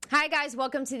Hi, guys.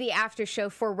 Welcome to the after show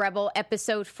for Rebel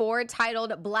Episode 4,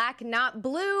 titled Black Not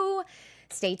Blue.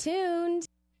 Stay tuned.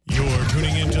 You're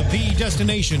tuning into the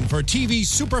destination for TV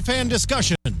superfan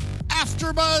discussion,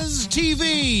 AfterBuzz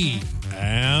TV.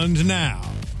 And now,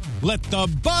 let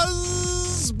the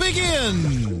buzz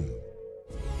begin.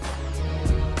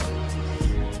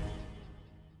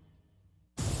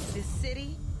 This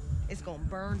city is gonna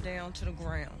burn down to the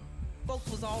ground.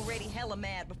 Folks was already hella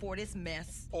mad before this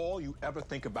mess. All you ever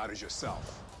think about is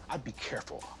yourself. I'd be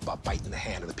careful about biting the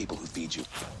hand of the people who feed you.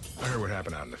 I heard what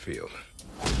happened out in the field.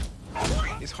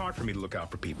 It's hard for me to look out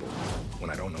for people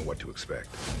when I don't know what to expect.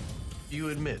 You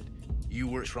admit you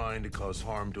were trying to cause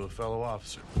harm to a fellow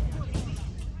officer.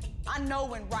 I know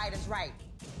when right is right.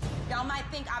 Y'all might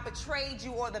think I betrayed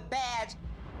you or the badge,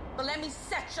 but let me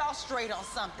set y'all straight on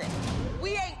something.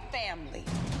 We ain't family.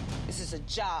 This is a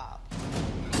job.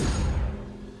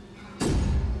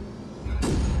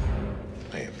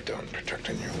 I am done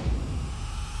protecting you.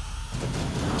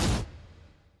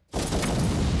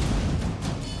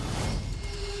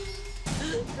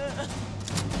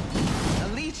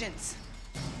 Allegiance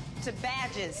to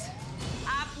badges.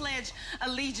 I pledge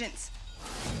allegiance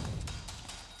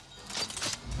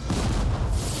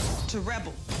to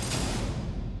Rebel.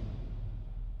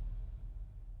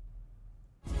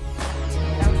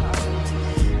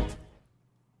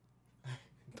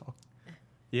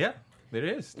 Yeah, there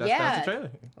it is. That's the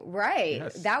trailer. Right.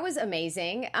 Yes. That was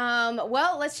amazing.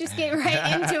 Well, let's just get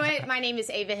right into it. My name is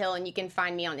Ava Hill, and you can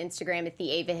find me on Instagram at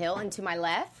the Ava Hill. And to my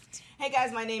left... Hey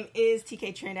guys, my name is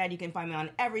TK Trinidad. You can find me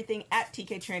on everything at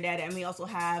TK Trinidad, and we also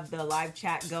have the live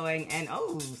chat going. And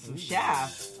some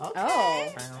Shaft. Okay.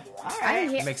 Oh, all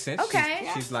right. Makes sense. Okay.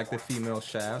 She's like the female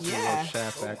Shaft. She's Yeah. a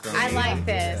Shaft background. I like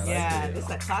this. Yeah, this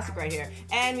is a classic right here.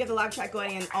 And we have the live chat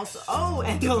going, and also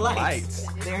and the lights.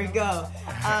 There you go.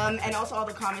 And also all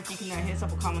the comments. You can hit us up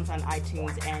with comments on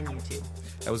iTunes and YouTube.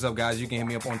 Hey, what's up, guys? You can hit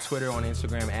me up on Twitter, on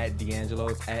Instagram at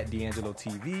D'Angelo's, at D'Angelo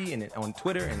TV, and on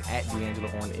Twitter and at D'Angelo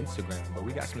on Instagram. But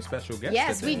we got some special guests.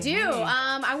 Yes, today. we do.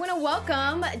 I want to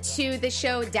welcome to the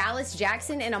show Dallas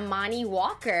Jackson and Amani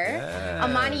Walker. Yes.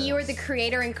 Amani, you are the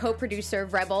creator and co-producer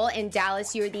of Rebel, and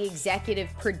Dallas, you are the executive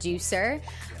producer.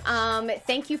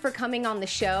 Thank you for coming on the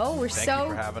show. We're Thank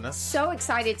you for having us. So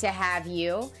excited to have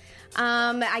you.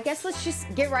 I guess let's just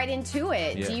get right into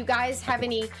it. Yeah. Do you guys have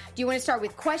any? Do you want to start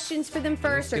with questions for them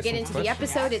first, or Let's get get into some the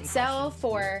questions. episode itself,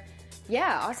 or?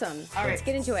 Yeah, awesome. All Let's right,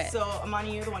 get into it. So,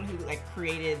 Amani, you're the one who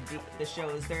created the show.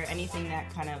 Is there anything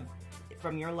that kind of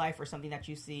from your life or something that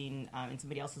you've seen in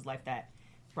somebody else's life that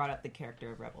brought up the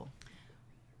character of Rebel?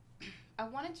 I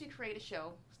wanted to create a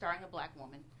show starring a black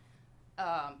woman,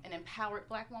 an empowered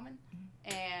black woman,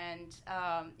 and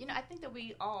I think that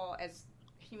we all, as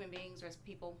human beings or as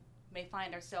people, may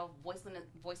find ourselves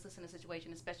voiceless in a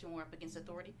situation, especially when we're up against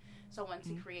authority. So I wanted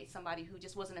to create somebody who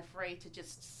just wasn't afraid to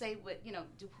just say what,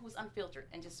 who was unfiltered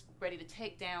and just ready to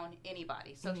take down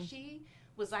anybody. So she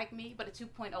was like me, but a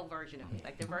 2.0 version of me,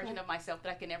 like the version of myself that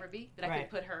I could never be, that I could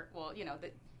put her,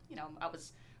 I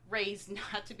was raised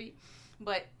not to be,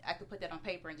 but I could put that on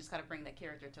paper and just kind of bring that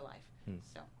character to life.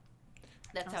 So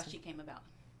that's how she came about.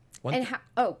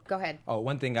 Go ahead.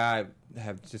 One thing I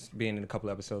have just been in a couple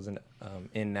episodes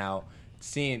in now,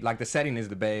 seeing like the setting is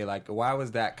the Bay. Like, why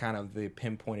was that kind of the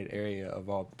pinpointed area of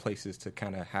all places to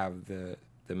kind of have the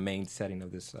main setting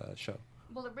of this show?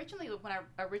 Well, originally when I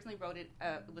originally wrote it,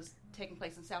 it was taking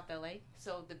place in South LA.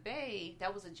 So the Bay,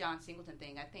 that was a John Singleton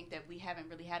thing. I think that we haven't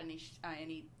really had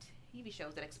any TV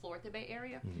shows that explored the Bay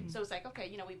Area. So it's like,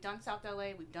 okay, we've done South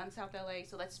LA,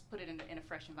 so let's put it in a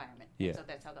fresh environment. Yeah. So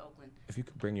that's how the Oakland. If you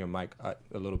could bring your mic a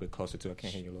little bit closer to it, I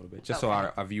can't hear you a little bit, just so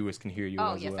our viewers can hear you as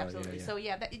well. Oh, yes, absolutely. Yeah. So,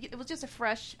 it was just a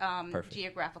fresh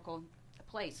geographical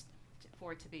place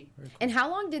for it to be. Cool. And how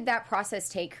long did that process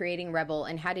take, creating Rebel,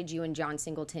 and how did you and John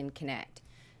Singleton connect?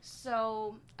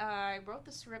 So I wrote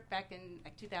the script back in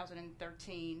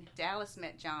 2013. Dallas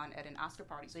met John at an Oscar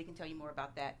party, so he can tell you more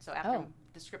about that. So after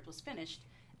the script was finished,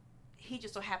 he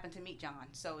just so happened to meet John.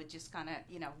 So it just kind of,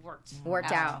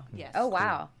 worked out. Yes. Oh,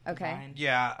 wow. Okay.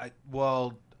 Yeah,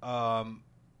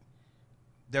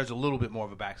 there's a little bit more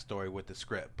of a backstory with the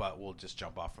script, but we'll just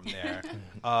jump off from there.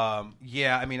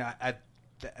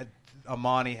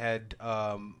 Amani had,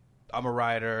 I'm a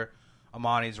writer,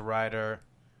 Amani's a writer.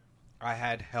 I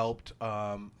had helped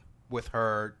with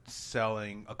her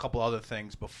selling a couple other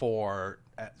things before,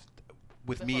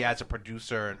 with me as a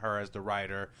producer and her as the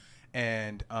writer,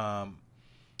 and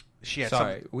she had.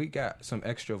 Sorry, we got some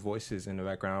extra voices in the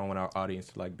background. I don't want our audience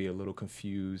to be a little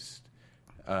confused.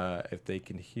 If they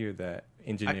can hear that,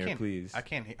 engineer, please. I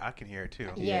can hear it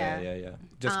too. Yeah.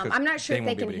 Just I'm not sure if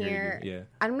they can hear. Yeah.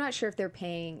 I'm not sure if they're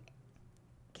paying.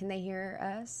 Can they hear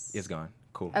us? It's gone.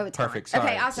 Cool. Oh, it's perfect. gone.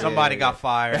 Sorry. Okay, awesome. Somebody got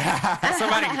fired.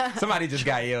 somebody just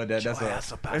got yelled at.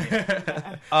 That's all.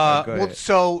 Well,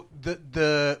 so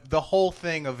the whole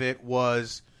thing of it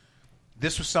was,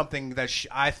 this was something that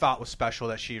I thought was special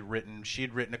that she had written. She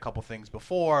had written a couple things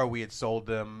before. We had sold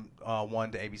them,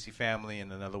 one to ABC Family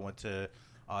and another one to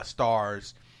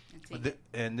Stars.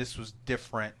 And this was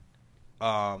different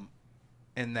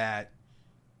in that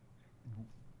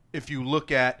if you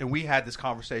look at, and we had this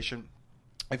conversation,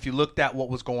 if you looked at what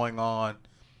was going on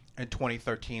in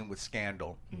 2013 with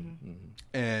Scandal,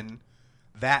 and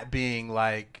that being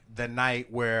like the night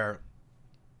where,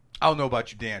 I don't know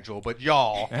about you, D'Angelo, but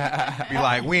y'all be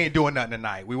like, we ain't doing nothing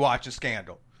tonight. We watching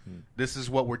Scandal. This is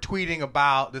what we're tweeting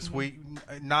about this week.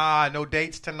 Nah, no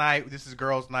dates tonight. This is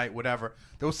girls' night, whatever.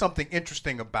 There was something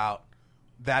interesting about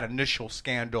that initial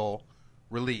Scandal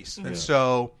release. And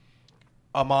so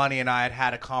Amani and I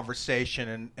had a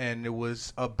conversation, and it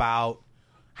was about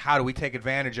how do we take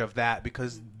advantage of that,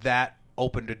 because that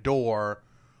opened a door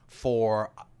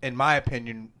for, in my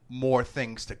opinion, more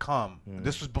things to come.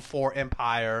 This was before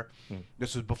Empire.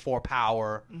 This was before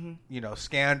Power.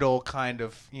 Scandal kind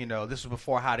of, this was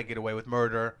before How to Get Away with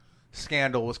Murder.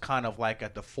 Scandal was kind of like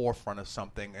at the forefront of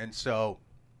something. And so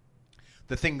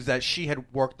the things that she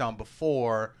had worked on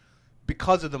before,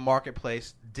 because of the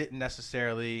marketplace, didn't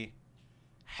necessarily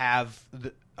have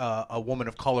a woman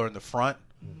of color in the front.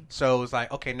 So it was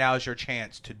like, okay, now's your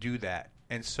chance to do that.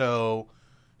 And so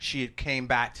she had came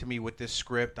back to me with this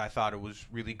script. I thought it was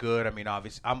really good. I mean,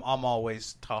 obviously, I'm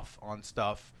always tough on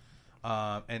stuff.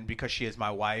 And because she is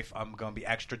my wife, I'm going to be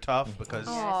extra tough because... It's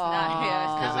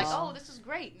not like, oh, this is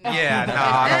great. No. Yeah, no,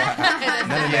 I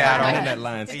don't. I don't that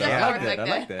line stuff. Yeah, I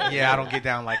like that. Yeah, I don't get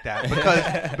down like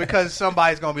that because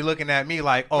somebody's going to be looking at me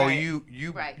like, oh, you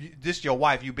this is your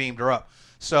wife, you beamed her up.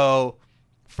 So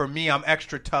for me, I'm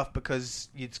extra tough because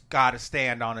it's got to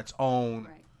stand on its own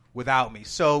without me.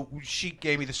 So she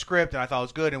gave me the script, and I thought it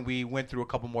was good, and we went through a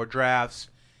couple more drafts,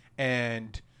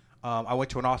 and I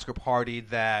went to an Oscar party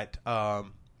that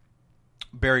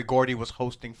Berry Gordy was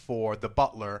hosting for The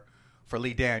Butler for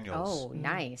Lee Daniels. Oh,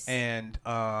 nice. And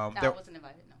I wasn't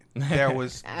invited. No. There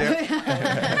was. Yeah.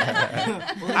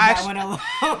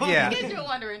 In case you're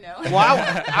wondering, no.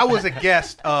 Well, I was a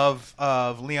guest of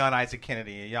Leon Isaac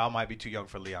Kennedy. Y'all might be too young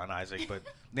for Leon Isaac, but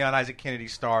Leon Isaac Kennedy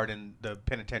starred in the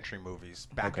Penitentiary movies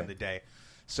back in the day.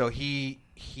 So he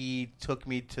took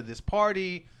me to this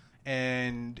party,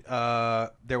 and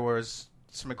there was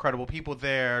some incredible people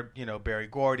there. Berry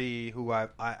Gordy, who I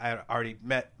already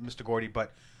met, Mr. Gordy,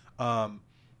 but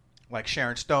like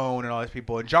Sharon Stone and all these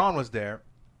people, and John was there.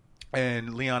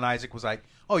 And Leon Isaac was like,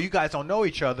 "Oh, you guys don't know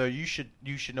each other. You should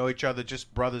know each other,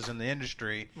 just brothers in the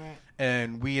industry." Right.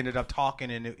 And we ended up talking,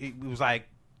 and it was like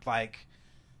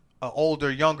an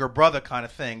older, younger brother kind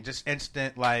of thing. Just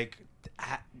instant,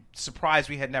 surprised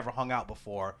we had never hung out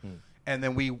before. And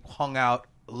then we hung out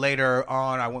later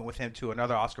on. I went with him to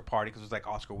another Oscar party because it was like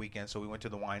Oscar weekend, so we went to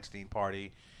the Weinstein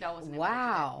party.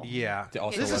 Wow. Yeah.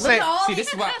 This is why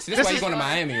you're going to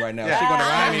Miami right now. Yeah. She's going to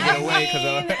Miami to get away.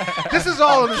 This is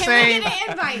all in the same. Can we get an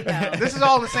invite, though? This is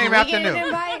all in the same afternoon. Get an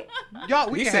invite?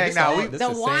 Y'all, we can hang now. The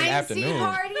Weinstein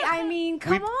party? I mean,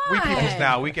 come on. We peoples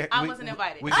now. I wasn't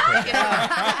invited.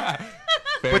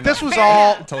 But this was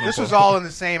all. This was all in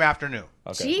the same afternoon.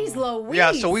 Okay. Jeez Louise.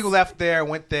 Yeah. So we left there,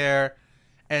 went there,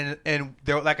 and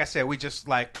there, like I said, we just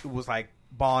it was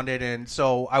bonded, and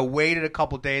so I waited a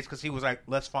couple days because he was like,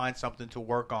 let's find something to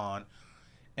work on,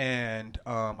 and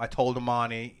I told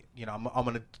Amani, I'm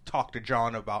going to talk to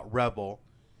John about Rebel,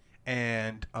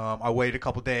 and I waited a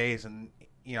couple days, and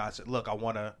I said, look, I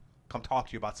want to come talk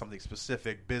to you about something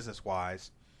specific business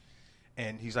wise,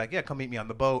 and he's like, yeah, come meet me on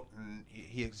the boat, and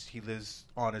he lives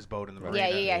on his boat in the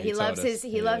marina. Yeah. He loves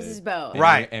his boat.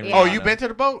 Right. Oh, you been to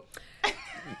the boat?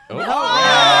 Oh.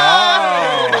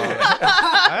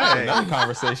 Hey. Another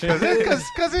conversation. Because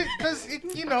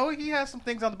he has some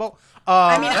things on the boat.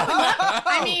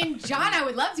 I mean, John, I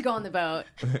would love to go on the boat.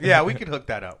 Yeah, we could hook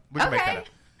that up. We can make that up.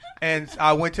 And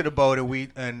I went to the boat,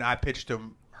 and I pitched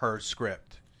him her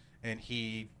script, and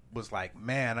he was like,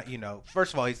 man,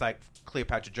 first of all, he's like,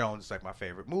 Cleopatra Jones is like my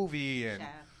favorite movie, and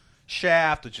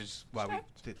Shaft, which is why we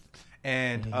did,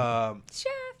 and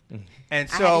Shaft. And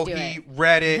so he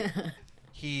read it.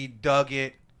 He dug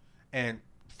it, and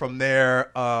from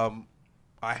there,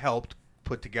 I helped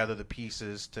put together the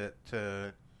pieces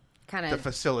to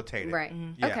facilitate it. Right.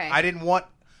 Yeah. Okay. I didn't want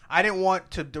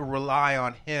to rely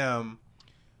on him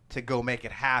to go make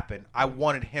it happen. I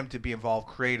wanted him to be involved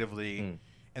creatively,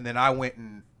 and then I went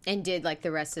and did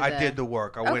the rest of I did the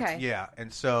work. I went,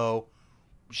 and so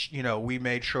we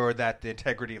made sure that the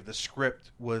integrity of the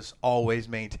script was always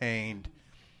maintained,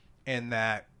 and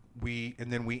that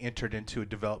then we entered into a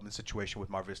development situation with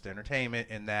Mar Vista Entertainment,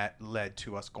 and that led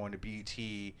to us going to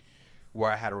BET, where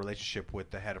I had a relationship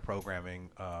with the head of programming,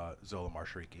 Zola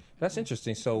Marshariki. That's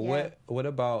interesting. So what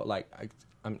about, like,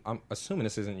 I'm assuming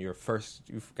this isn't you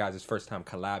guys' first time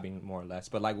collabing, more or less,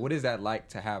 but like, what is that like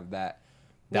to have that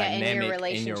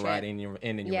dynamic in your writing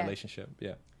and in your relationship?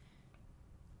 Yeah.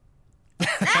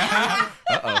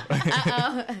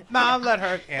 No, I'll let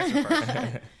her answer first.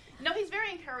 No, he's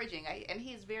very encouraging, and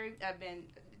he's been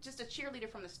just a cheerleader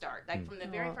from the start. Like from the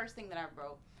very first thing that I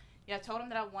wrote, I told him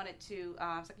that I wanted to.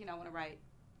 I was like, I want to write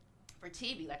for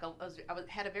TV. Like I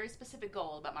had a very specific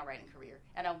goal about my writing career,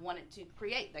 and I wanted to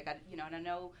create. Like and I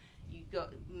know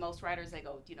most writers, they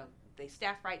go, they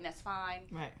staff write, and that's fine.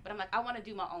 Right. But I'm like, I want to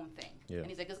do my own thing. Yeah. And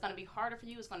he's like, it's going to be harder for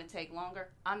you. It's going to take longer.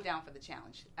 I'm down for the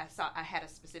challenge. I had a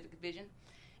specific vision,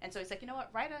 and so he's like, you know what?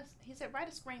 Write a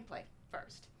screenplay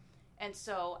first. And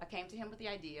so I came to him with the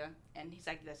idea, and he's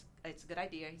like, it's a good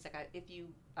idea. He's like, if you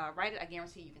write it, I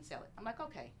guarantee you can sell it. I'm like,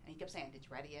 okay. And he kept saying, did you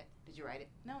write it yet? Did you write it?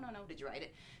 No, did you write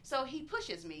it? So he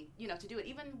pushes me, to do it.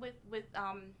 Even with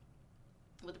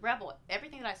Rebel,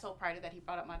 everything that I sold prior to that, he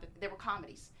brought up there were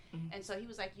comedies. Mm-hmm. And so he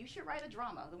was like, you should write a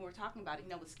drama. When we were talking about it,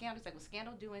 with Scandal, it's like, what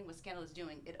Scandal is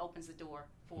doing, it opens the door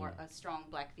for a strong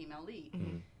black female lead.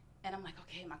 Mm-hmm. And I'm like,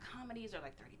 okay, my comedies are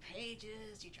like 30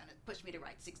 pages. You're trying to push me to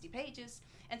write 60 pages.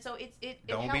 And so it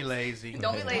Don't helps. be lazy.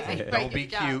 Don't be lazy. Don't be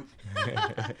cute.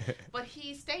 But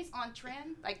he stays on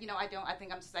trend. Like, I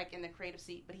think I'm just like in the creative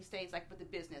seat, but he stays like with the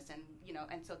business, and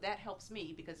and so that helps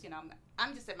me because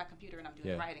I'm just at my computer and I'm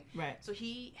doing writing. Right. So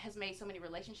he has made so many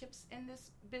relationships in this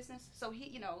business. So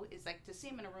he, it's like to see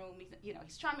him in a room,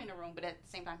 he's charming in a room, but at the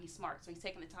same time he's smart. So he's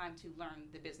taking the time to learn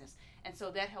the business. And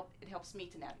so it helps me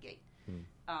to navigate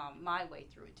my way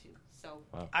through it too. So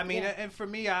I mean, and for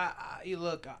me, I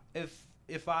look,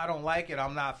 if I don't like it,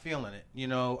 I'm not feeling it.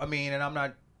 And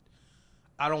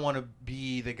I don't want to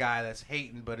be the guy that's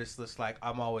hating, but it's just like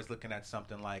I'm always looking at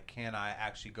something like, can I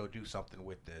actually go do something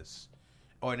with this?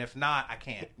 And if not, I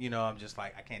can't. I'm just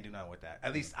like, I can't do nothing with that.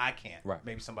 At least I can't. Right.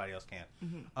 Maybe somebody else can.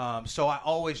 Mm-hmm. So I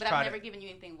always but try I've never given you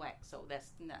anything whack, so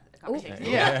that's not the Ooh. conversation.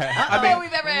 Yeah. I mean,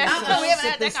 we've ever had that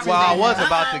conversation. Well, I was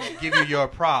about to give you your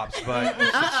props, but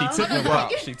she took them.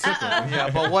 She took them.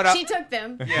 Yeah, but she took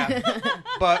them. Yeah.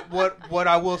 But what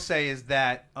I will say is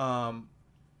that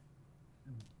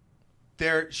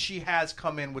she has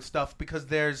come in with stuff because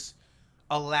there's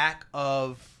a lack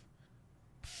of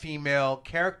female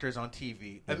characters on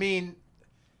TV. I mean,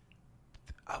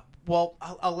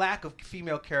 a lack of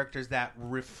female characters that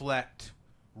reflect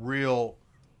real,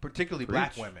 particularly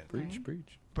black women. Preach.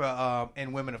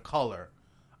 And women of color.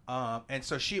 And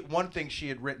so one thing she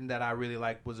had written that I really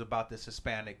liked was about this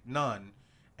Hispanic nun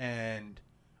and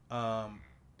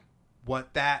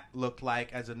what that looked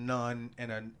like as a nun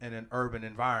in an urban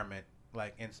environment,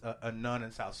 like a nun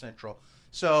in South Central.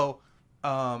 So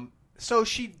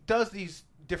she does these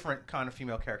different kind of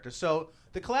female characters. So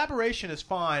the collaboration is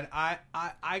fine. I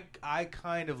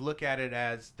kind of look at it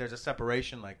as there's a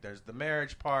separation. Like there's the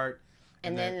marriage part,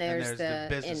 and then there's the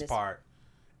business part,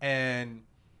 and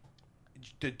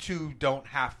the two don't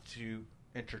have to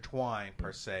intertwine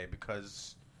per se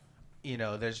because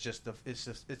there's just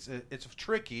it's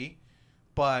tricky.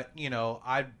 But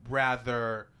I'd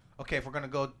rather if we're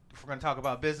gonna talk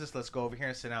about business, let's go over here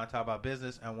and sit down and talk about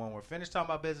business. And when we're finished talking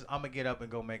about business, I'm gonna get up and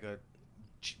go make a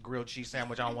grilled cheese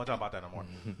sandwich. I don't want to talk about that no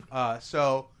more.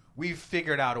 So we've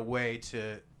figured out a way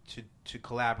to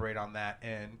collaborate on that.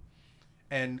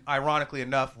 And ironically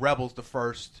enough, Rebel's the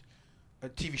first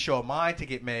TV show of mine to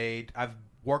get made. I've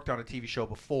worked on a TV show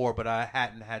before, but I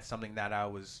hadn't had something that I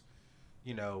was,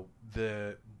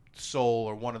 the sole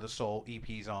or one of the sole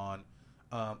EPs on.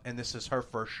 And this is her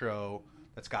first show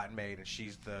that's gotten made, and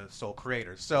she's the sole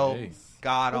creator. So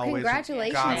God always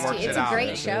congratulations God works to you. It's it a out.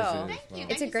 great show. Thank you.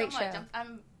 It's a great so show. much.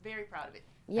 I'm very proud of it.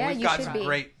 Yeah, We've you got should some be.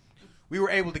 great. We were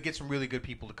able to get some really good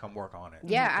people to come work on it.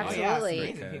 Yeah,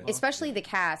 absolutely. Yeah, Especially the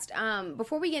cast.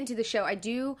 Before we get into the show, I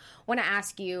do want to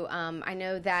ask you, I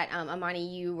know that,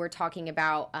 Amani, you were talking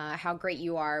about how great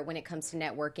you are when it comes to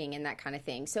networking and that kind of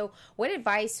thing. So what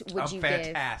advice would you give? I'm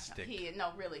fantastic.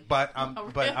 No, really. But I'm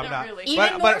not. Really.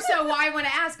 Even more so, why I want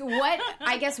to ask,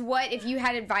 what if you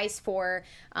had advice for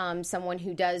someone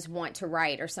who does want to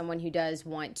write or someone who does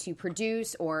want to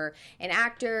produce or an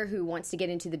actor who wants to get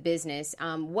into the business,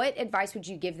 what advice would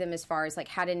you give them as far as like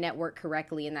how to network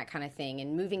correctly and that kind of thing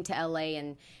and moving to LA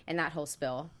and that whole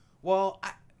spill? Well,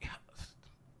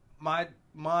 my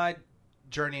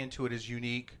journey into it is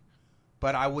unique,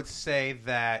 but I would say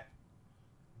that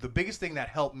the biggest thing that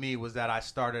helped me was that I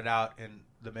started out in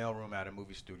the mailroom at a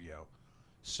movie studio.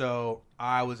 So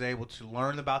I was able to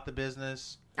learn about the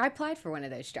business. I applied for one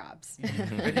of those jobs.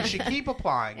 And you should keep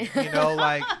applying.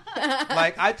 Like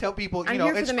I tell people, I'm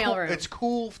here for the mailroom. It's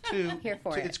cool to Here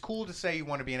for it. It's cool to say you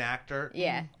want to be an actor,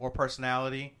 Yeah. or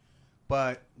personality,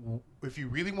 but if you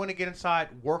really want to get inside,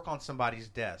 work on somebody's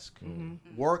desk.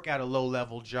 Work at a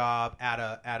low-level job at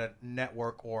a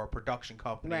network or a production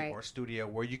company Right. or a studio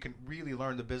where you can really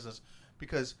learn the business.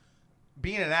 Because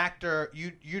being an actor,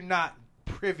 you're not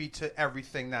privy to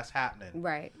everything that's happening.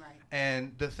 Right.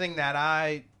 And the thing that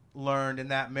I learned in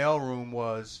that mailroom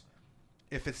was,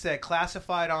 if it said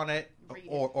classified on it,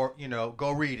 or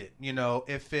go read it.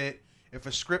 If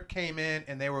a script came in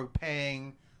and they were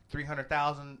paying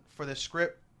 $300,000 for the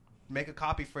script, make a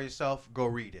copy for yourself. Go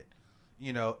read it.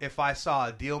 If I saw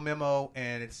a deal memo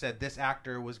and it said this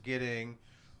actor was getting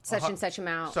Such and such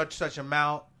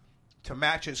amount to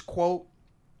match his quote,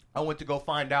 I went to go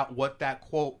find out what that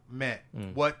quote meant,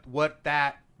 what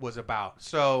that was about.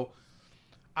 So,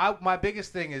 my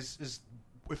biggest thing is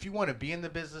if you want to be in the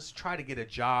business, try to get a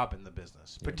job in the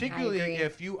business. Particularly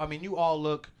if you all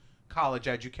look college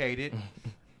educated.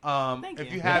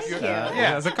 If you have your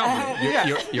as a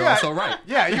compliment, you're also right.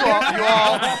 Yeah,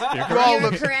 you all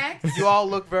look correct. You all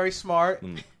look very smart.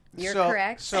 You're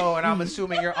correct. So, and I'm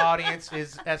assuming your audience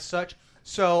is as such.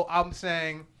 So I'm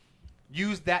saying,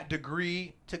 use that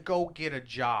degree to go get a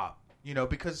job.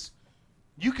 Because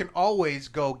you can always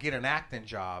go get an acting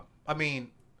job. I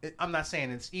mean, I'm not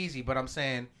saying it's easy, but I'm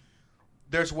saying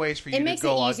there's ways for you to go audition.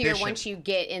 It makes it easier once you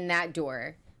get in that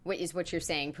door. What is what you're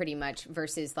saying, pretty much,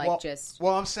 versus just...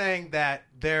 Well, I'm saying that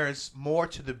there's more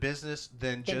to the business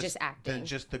than just acting. Than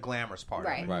just the glamorous part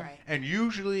Right. of it. Right. And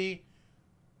usually,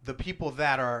 the people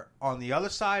that are on the other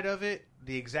side of it,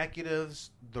 the executives,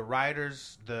 the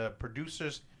writers, the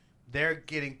producers, they're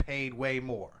getting paid way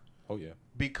more. Oh, yeah.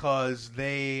 Because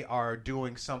they are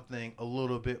doing something a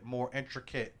little bit more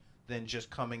intricate than just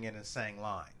coming in and saying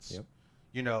lines. Yep.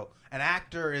 An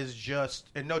actor is just,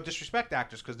 and no disrespect to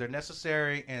actors because they're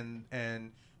necessary and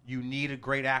you need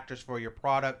great actors for your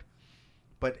product,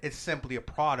 but it's simply a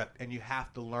product and you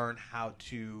have to learn how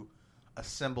to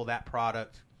assemble that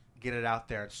product, get it out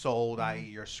there and sold, i.e.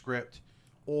 your script,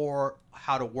 or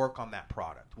how to work on that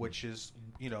product, which is,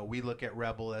 we look at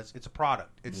Rebel as it's a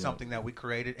product. It's something that we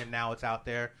created and now it's out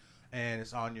there and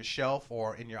it's on your shelf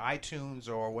or in your iTunes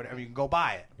or whatever. You can go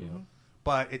buy it. Yeah.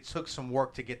 But it took some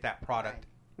work to get that product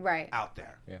out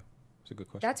there. Yeah, it's a good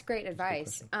question. That's great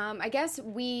advice. I guess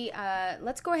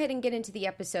let's go ahead and get into the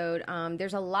episode.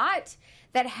 There's a lot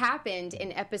that happened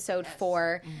in episode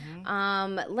 4.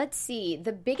 Let's see.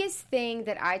 The biggest thing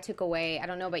that I took away, I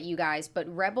don't know about you guys, but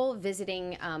Rebel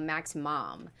visiting Mac's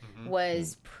mom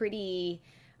was pretty...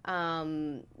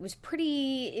 it was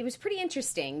pretty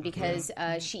interesting because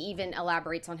she even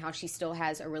elaborates on how she still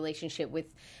has a relationship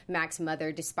with Mac's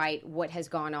mother despite what has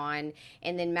gone on,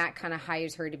 and then Mac kind of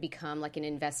hires her to become like an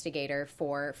investigator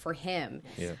for him.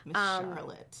 Yeah. Miss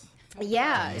Charlotte.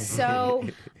 Yeah, so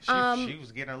she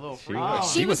was getting a little free.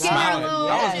 She was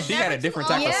smiling. She had a different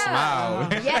type of smile.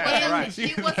 Yeah, and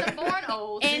she wasn't born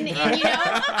old. And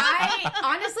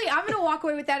I'm going to walk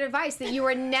away with that advice that you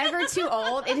are never too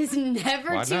old. It is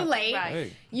never too late. Right.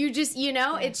 Hey. You just,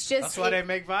 it's just. That's why they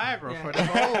make Viagra for the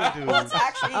old dudes. Well,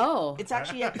 it's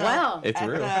actually at the It's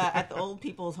real. at the old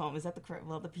people's home. Is that the correct?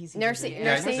 Well, the PC Nursing home.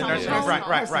 home.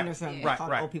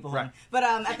 Right. Old people home. But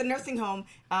at the nursing home,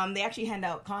 they actually hand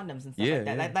out condoms and stuff like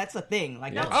that. That's a thing.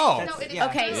 Like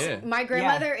So my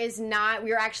grandmother is not.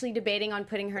 We were actually debating on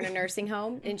putting her in a nursing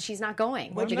home, and she's not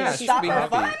going. Would you Yeah, stop she should be her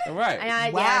happy. fun?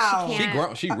 Right. Wow. Yeah, she can't. She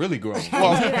grown. She really grown.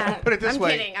 Well, put it this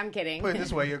way. I'm kidding. Put it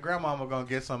this way. Your grandmama gonna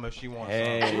get some if she wants some.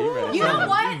 Hey, you better You tell know her.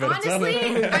 what? You better tell her.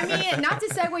 Honestly, I mean, not to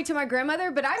segue to my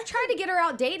grandmother, but I've tried to get her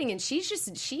out dating, and she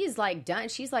is like done.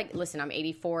 She's like, listen, I'm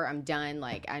 84, I'm done.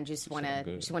 Like, I just want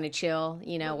to chill,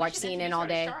 watch CNN all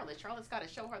day. Charlotte's got to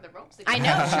show her the ropes. I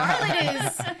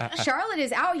know Charlotte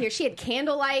is out here. She had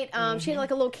candlelight. She had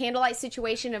like a little candlelight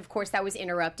situation. Of course, that was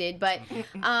interrupted. But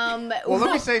well,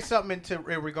 let me say something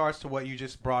in regards to what you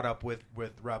just brought up with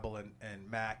Rebel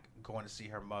and Mac going to see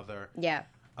her mother. Yeah.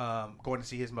 Going to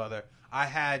see his mother. I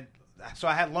had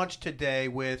lunch today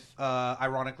with,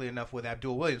 ironically enough, with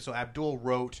Abdul Williams. So Abdul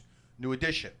wrote New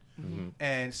Edition. Mm-hmm.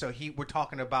 And so we're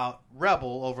talking about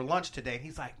Rebel over lunch today. And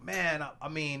he's like, man, I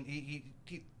mean, he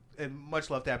and much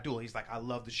love to Abdul. He's like, I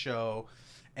love the show.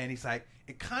 And he's like,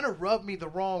 it kind of rubbed me the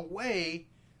wrong way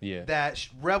that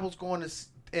Rebel's going to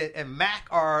and Mac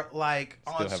are like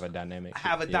still have a dynamic.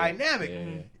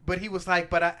 Yeah. But he was like,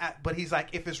 but he's like,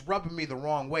 if it's rubbing me the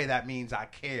wrong way, that means I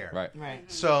care. Right.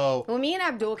 So well, me and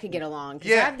Abdul could get along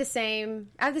because I have the same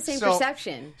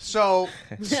perception. So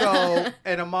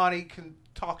and Amani can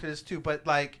talk to this too, but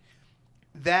like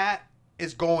that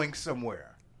is going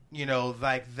somewhere. You know,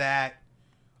 like that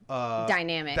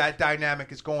dynamic. That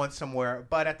dynamic is going somewhere,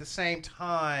 but at the same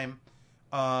time,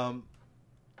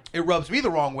 it rubs me the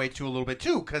wrong way too a little bit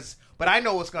too, but I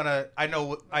know what's gonna. I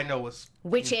know what's.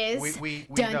 Which is we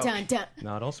dun know. dun dun.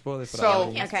 No, don't spoil it for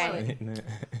So- the audience. Okay.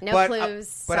 No but,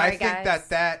 clues. But Sorry, I think guys.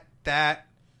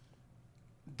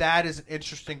 that is an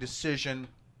interesting decision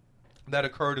that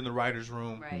occurred in the writers'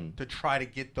 room Right. to try to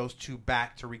get those two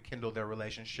back to rekindle their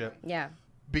relationship. Yeah.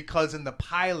 Because in the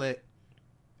pilot,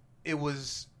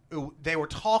 they were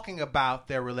talking about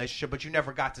their relationship, but you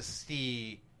never got to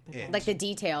see it. Like the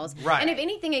details. Right. And if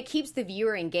anything, it keeps the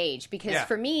viewer engaged because Yeah.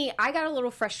 for me, I got a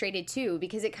little frustrated too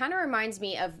because it kind of reminds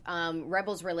me of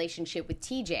Rebel's relationship with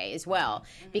TJ as well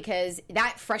because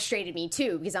that frustrated me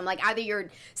too because I'm like, either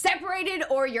you're separated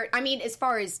or as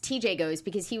far as TJ goes,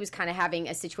 because he was kind of having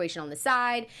a situation on the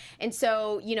side. And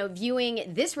so, viewing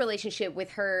this relationship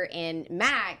with her and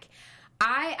Mac,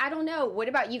 I don't know. What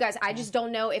about you guys? I just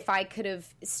don't know if I could have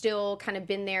still kind of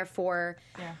been there for...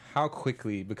 Yeah. How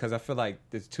quickly? Because I feel like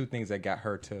there's two things that got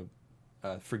her to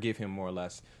forgive him more or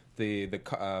less. The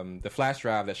flash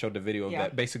drive that showed the video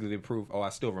that basically proved, I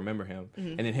still remember him.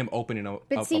 And then him opening up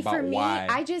But see, about for me, why.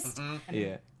 I just...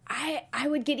 Yeah. I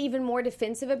would get even more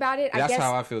defensive about it. That's I guess,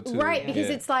 how I feel too. Right, because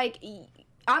Yeah. it's like...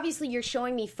 Obviously, you're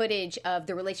showing me footage of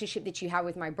the relationship that you have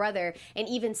with my brother, and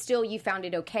even still, you found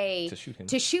it okay To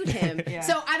shoot him. Yeah.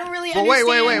 So I don't really But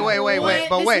understand.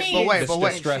 wait.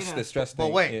 The stress thing.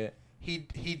 But wait, Yeah.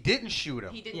 he didn't shoot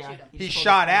him. He didn't shoot him. He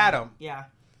shot at him. Yeah.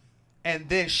 And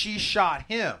then she shot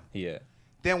him. Yeah.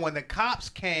 Then when the cops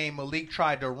came, Malik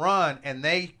tried to run, and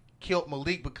they killed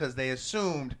Malik because they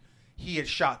assumed he had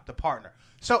shot the partner.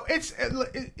 So it's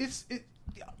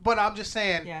but I'm just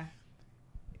saying. Yeah.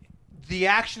 The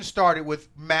action started with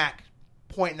Mac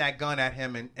pointing that gun at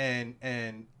him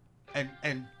and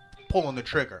pulling the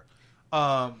trigger.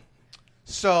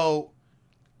 So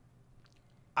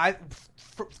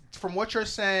from what you're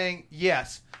saying,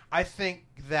 yes, I think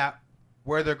that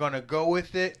where they're going to go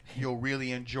with it, you'll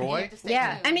really enjoy.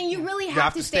 Yeah, I mean, you really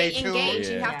have to stay tuned. engaged.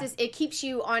 You Yeah. have to. It keeps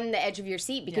you on the edge of your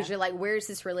seat because you're like, where's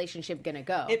this relationship going to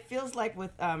go? It feels like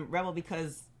with Rebel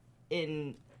because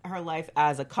in her life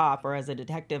as a cop or as a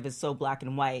detective is so black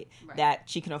and white that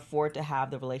she can afford to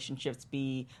have the relationships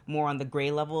be more on the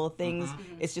gray level of things.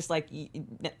 It's just like you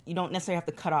don't necessarily have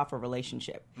to cut off a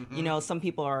relationship. Some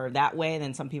people are that way, and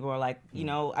then some people are like,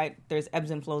 there's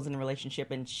ebbs and flows in a relationship,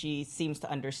 and she seems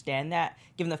to understand that,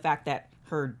 given the fact that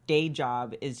her day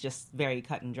job is just very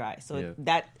cut and dry. So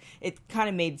it kind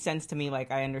of made sense to me.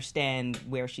 Like, I understand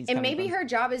where she's and coming maybe from. her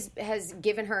job has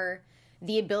given her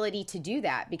the ability to do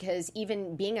that because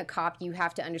even being a cop, you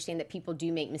have to understand that people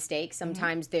do make mistakes.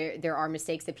 Sometimes there are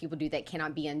mistakes that people do that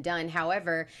cannot be undone.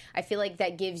 However, I feel like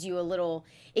that gives you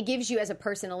it gives you as a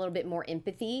person a little bit more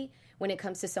empathy when it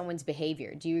comes to someone's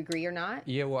behavior. Do you agree or not?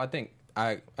 Yeah, well, I think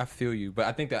I feel you, but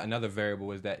I think that another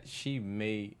variable is that he's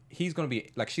going to be,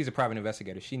 like, she's a private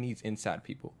investigator. She needs inside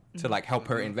people to, like, help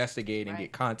her investigate and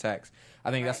get contacts.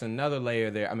 I think that's another layer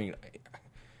there. I mean,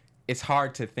 it's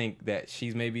hard to think that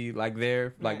she's maybe like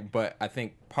there, like, but I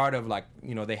think part of, like,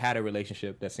 they had a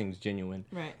relationship that seems genuine,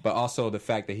 right? But also the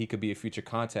fact that he could be a future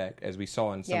contact, as we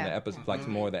saw in some of the episodes, like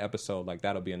more of the episode, like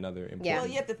that'll be another important. Well,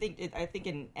 you have to think. I think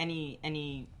in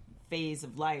any phase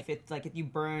of life, it's like if you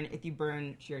burn.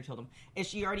 She already told him.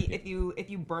 If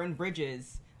you burn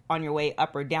bridges on your way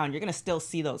up or down, you're going to still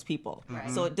see those people. Right.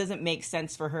 So it doesn't make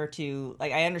sense for her to,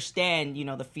 like, I understand,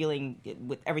 the feeling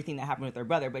with everything that happened with her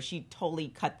brother, but she totally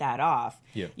cut that off.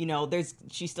 Yeah.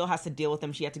 She still has to deal with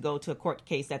them. She had to go to a court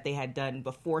case that they had done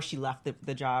before she left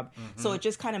the job. So it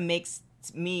just kind of makes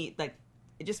me, like,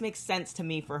 it just makes sense to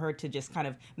me for her to just kind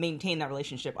of maintain that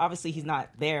relationship. Obviously, he's not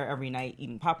there every night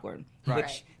eating popcorn,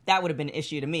 which that would have been an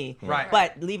issue to me. Right.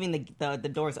 But leaving the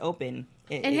doors open.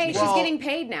 She's getting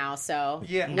paid now, so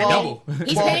double.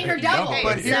 He's paying her double.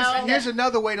 But here's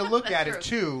another way to look at it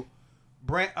too.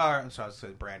 I'm sorry, I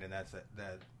said Brandon. That's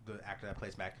the actor that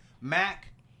plays Mac. Mac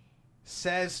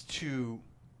says to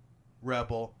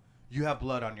Rebel, "You have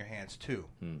blood on your hands too,"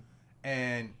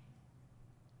 and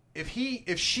if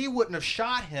she wouldn't have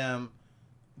shot him,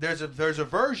 there's a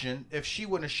version. If she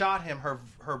wouldn't have shot him,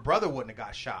 her brother wouldn't have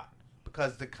got shot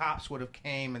because the cops would have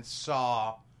came and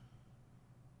saw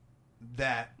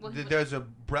that there's a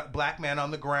black man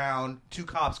on the ground. 2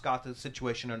 cops got the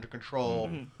situation under control.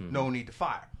 No need to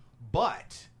fire.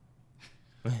 But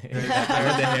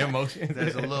their emotion.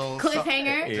 there's a little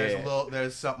cliffhanger.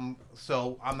 There's something.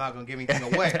 So I'm not gonna give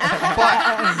anything away.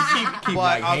 But keep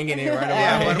like hanging it right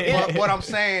away. Yeah, but what I'm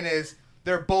saying is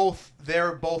they're both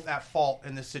at fault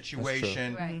in this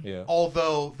situation. Right. Yeah.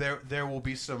 Although there will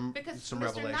be some Mr.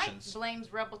 revelations. Knight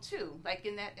blames Rebel too. Like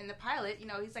in the pilot,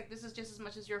 he's like, this is just as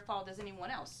much as your fault as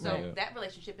anyone else. So that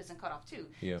relationship isn't cut off too.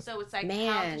 Yeah. So it's like,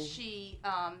 how does she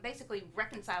basically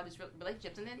reconcile these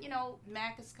relationships? And then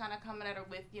Mac is kind of coming at her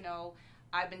with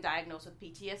I've been diagnosed with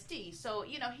PTSD. So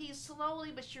he's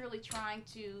slowly but surely trying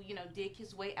to dig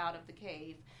his way out of the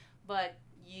cave, but.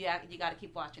 Yeah, you got to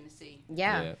keep watching to see.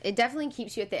 Yeah, it definitely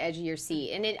keeps you at the edge of your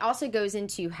seat. And it also goes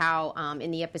into how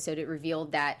in the episode it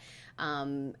revealed that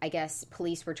I guess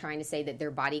police were trying to say that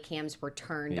their body cams were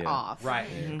turned off. Right.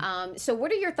 Mm-hmm. So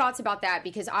what are your thoughts about that?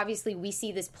 Because obviously we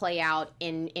see this play out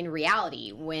in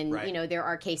reality when, there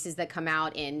are cases that come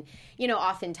out and,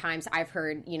 oftentimes I've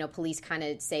heard, police kind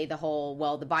of say the whole,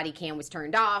 well, the body cam was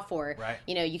turned off or,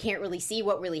 you can't really see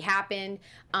what really happened.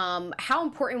 How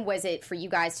important was it for you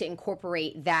guys to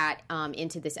incorporate that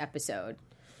into this episode?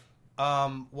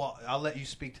 Well, I'll let you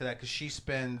speak to that because she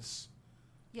spends.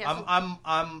 Yeah,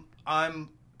 I'm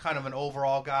kind of an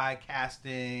overall guy,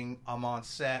 casting. I'm on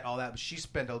set, all that. But she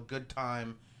spent a good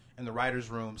time in the writers'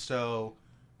 room, so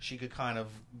she could kind of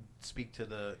speak to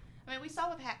the. I mean, we saw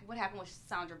what happened with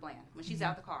Sandra Bland when she's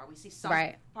out the car. We see some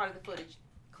part of the footage.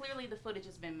 Clearly, the footage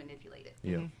has been manipulated.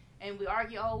 Yeah. And we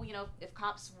argue, if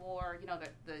cops wore,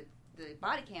 the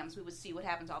body cams, we would see what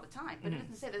happens all the time. But it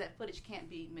doesn't say that footage can't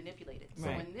be manipulated. So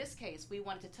in this case, we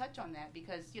wanted to touch on that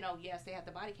because, yes, they have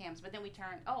the body cams, but then we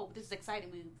turn, this is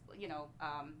exciting.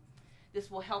 This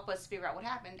will help us figure out what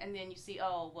happened. And then you see,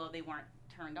 they weren't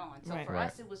turned on. So for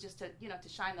us, it was just to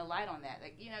shine the light on that.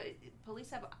 Like,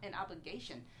 police have an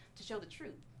obligation to show the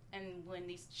truth. And when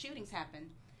these shootings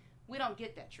happen, we don't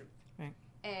get that truth. Right.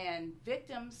 And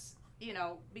victims,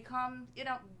 become,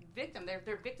 victim.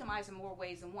 They're victimized in more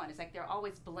ways than one. It's like they're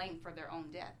always blamed for their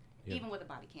own death, even with a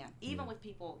body cam, even with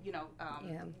people,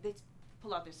 they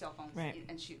pull out their cell phones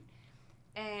and shoot.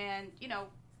 And,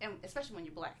 and especially when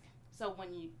you're black. So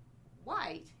when you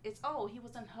white, it's, he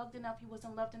wasn't hugged enough, he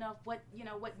wasn't loved enough. What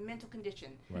mental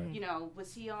condition,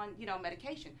 was he on,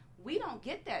 medication? We don't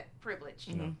get that privilege.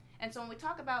 Mm-hmm. And so when we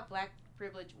talk about black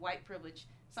privilege, white privilege,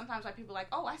 sometimes white people are like,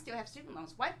 I still have student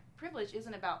loans. White privilege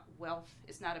isn't about wealth.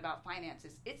 It's not about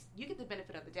finances. It's you get the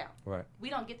benefit of the doubt. Right. We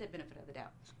don't get the benefit of the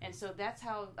doubt. And so that's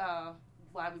how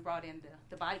why we brought in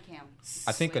the body cam.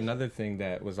 I think another thing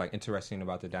that was like interesting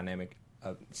about the dynamic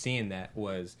of seeing that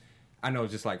was, I know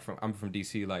just like I'm from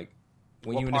DC, like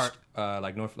when what you part? in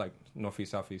the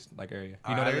northeast, southeast like area.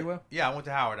 You know that area well? Yeah, I went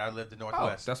to Howard. I lived in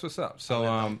Northwest. That's what's up. So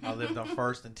I lived on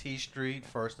First and T Street,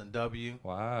 First and W.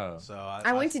 Wow. So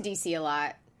I went to DC a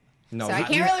lot. No, so I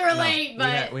can't really relate,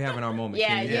 but we having our moment.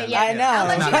 Yeah, I know. I'll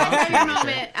let you guys have your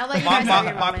moment. I'll let you guys have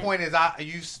your my moment. point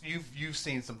is, you've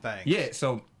seen some things. Yeah.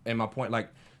 So, and my point, like,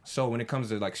 so when it comes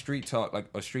to like street talk, like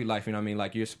or street life, you know what I mean?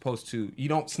 Like you're supposed to, you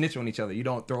don't snitch on each other, you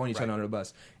don't throw each other under the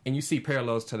bus, and you see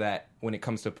parallels to that when it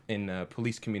comes to in the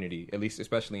police community, at least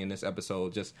especially in this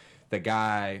episode. Just the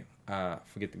guy,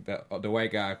 forget the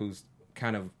white guy who's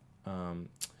kind of.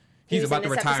 He's about to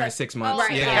retire in 6 months.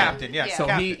 Captain. So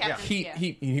Captain,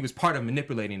 he was part of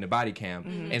manipulating the body cam.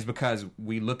 And it's because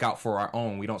we look out for our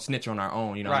own. We don't snitch on our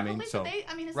own. You know what I mean? Well, So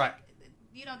it's like,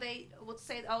 they will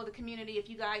say, the community, if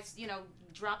you guys,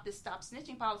 drop this stop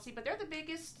snitching policy, but they're the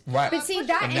biggest. Right. But see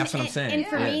that, and that's what I'm saying. And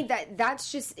for me,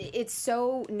 that's just, it's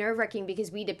so nerve wracking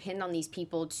because we depend on these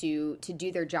people to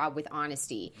do their job with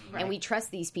honesty, and we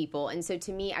trust these people. And so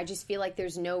to me, I just feel like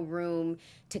there's no room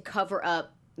to cover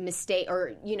up mistake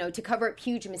or to cover up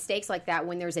huge mistakes like that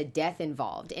when there's a death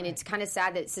involved. And it's kind of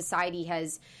sad that society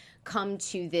has come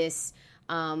to this.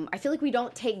 I feel like we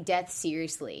don't take death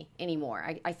seriously anymore.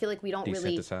 I feel like we don't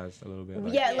really desensitize a little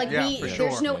bit.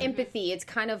 There's no empathy. It's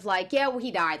kind of like, well,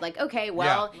 he died. Like, okay,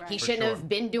 well, he shouldn't have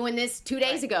been doing this 2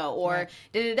 days ago, or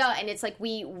da da da. And it's like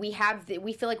we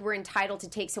feel like we're entitled to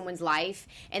take someone's life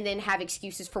and then have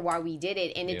excuses for why we did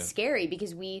it, and it's scary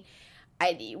because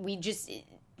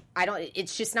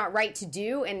it's just not right to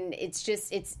do, and it's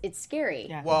just it's scary.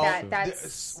 Yeah. Well,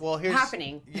 that's here's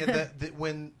happening. Yeah,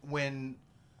 when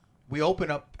we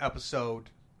open up episode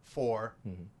 4,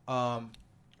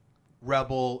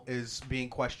 Rebel is being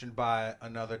questioned by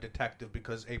another detective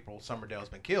because April Summerdale has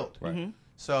been killed. Right. Mm-hmm.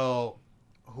 So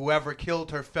whoever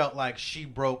killed her felt like she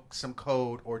broke some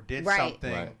code or did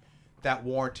something that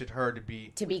warranted her to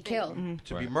be killed,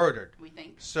 to be murdered. We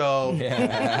think so.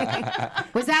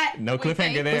 Was that no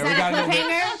cliffhanger there? Was that a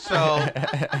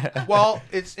cliffhanger? So, well,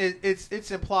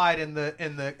 it's implied in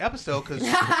the episode because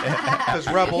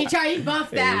Rebel. He tried to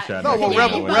buff that. No, well,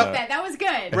 Rebel buffed that. That was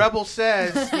good. Rebel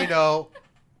says,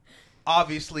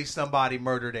 obviously somebody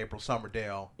murdered April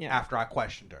Summerdale after I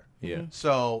questioned her. Yeah.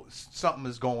 So something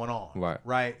is going on.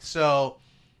 Right. So,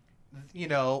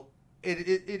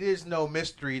 it is no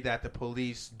mystery that the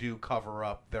police do cover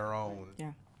up their own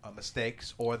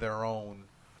mistakes or their own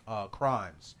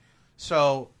crimes.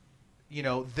 So,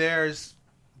 there's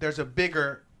a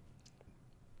bigger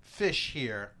fish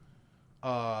here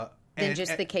than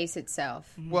just the case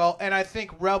itself. Well, and I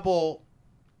think Rebel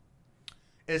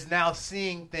is now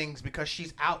seeing things because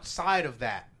she's outside of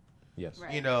that. Yes.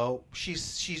 Right.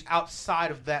 She's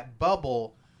outside of that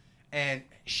bubble, and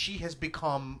she has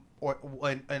become,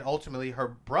 and ultimately her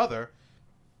brother,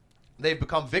 they've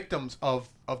become victims of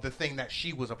the thing that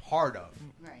she was a part of.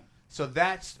 Right. So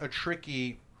that's a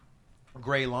tricky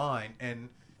gray line, and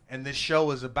this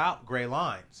show is about gray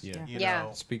lines.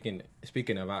 Yeah. Speaking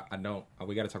of,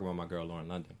 we got to talk about my girl Lauren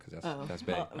London because that's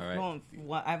big. All right.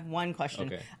 Well, I have one question.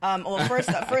 Okay. Well,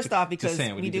 first off, because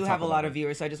saying, we do have a lot of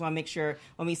viewers, so I just want to make sure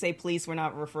when we say police, we're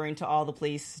not referring to all the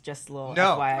police. Just a little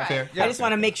FYI. Right. I just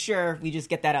want to make sure we just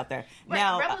get that out there. Right.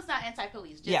 Now, Rebel's not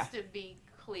anti-police. Just to be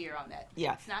clear on that.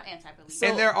 Yeah. It's not anti-police.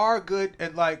 And there are good,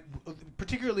 and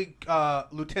particularly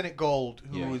Lieutenant Gold,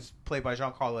 who is played by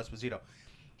Giancarlo Esposito.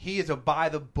 He is a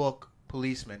by-the-book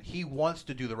policeman. He wants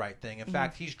to do the right thing. In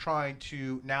fact, he's trying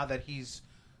to, now that he's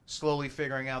slowly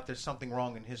figuring out there's something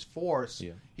wrong in his force,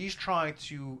 he's trying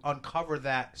to uncover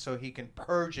that so he can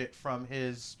purge it from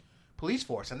his police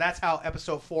force. And that's how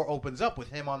episode 4 opens up, with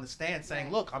him on the stand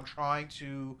saying, look, I'm trying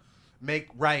to make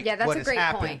right what has happened. Yeah, that's a great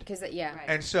point. 'Cause,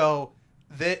 And so,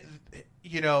 and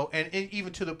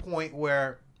even to the point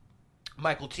where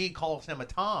Michael T calls him a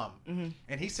Tom,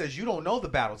 and he says, "You don't know the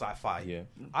battles I fight.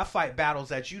 I fight battles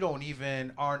that you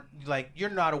you're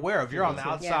not aware of. You're on the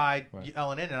outside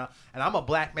yelling in, and I'm a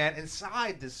black man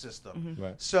inside this system."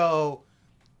 Right. So,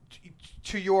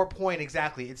 to your point,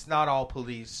 exactly, it's not all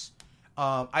police.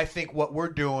 I think what we're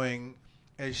doing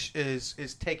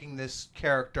is taking this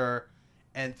character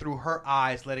and through her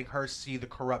eyes, letting her see the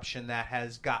corruption that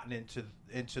has gotten into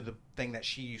the thing that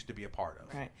she used to be a part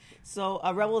of. Right. So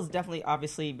Rebel is definitely,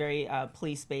 obviously, very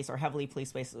police-based or heavily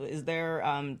police-based. Is there,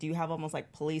 do you have almost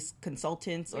like police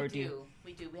consultants? We do.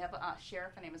 We have a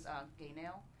sheriff. Her name is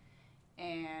Gaynell.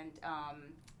 And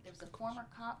there's a former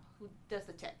cop who does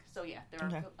the tech. So, yeah,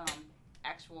 there are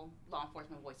actual law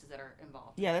enforcement voices that are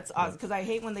involved. Yeah, that's awesome. Because I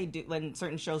hate when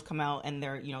certain shows come out and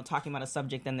they're, talking about a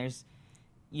subject and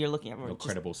you're looking at no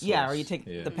credible source. Yeah, or you take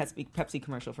the Pepsi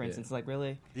commercial, for instance. Like,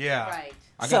 really? Yeah. Right.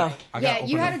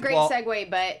 You had a great segue,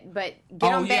 but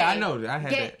get on Bay. I know. I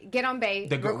had get on Bay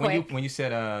real quick. When you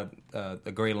said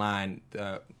the gray line,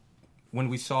 when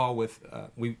we saw we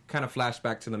kind of flashed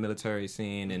back to the military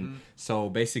scene, and so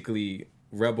basically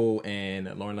Rebel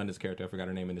and Lauren London's character, I forgot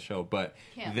her name in the show, but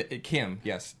Kim,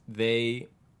 yes, they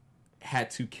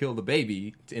had to kill the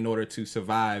baby in order to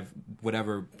survive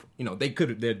whatever, they could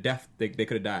have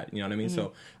died, you know what I mean?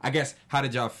 So I guess, how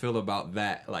did y'all feel about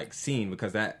that scene?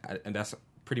 Because that's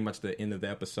pretty much the end of the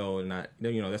episode, and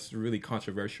that's really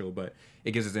controversial, but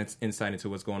it gives us insight into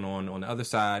what's going on the other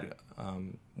side,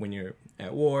 when you're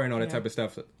at war and all that type of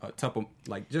stuff,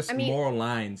 moral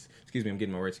lines, excuse me, I'm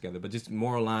getting my words together, but just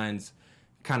moral lines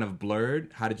kind of blurred.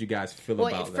 How did you guys feel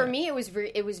about that? For me, it was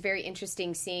very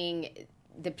interesting seeing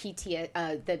the PTSD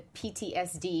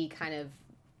kind of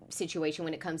situation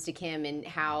when it comes to Kim, and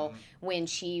how when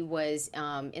she was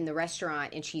in the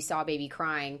restaurant and she saw baby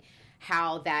crying,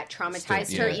 how that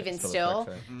traumatized her even still.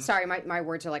 Sorry, my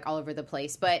words are all over the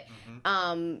place, but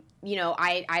I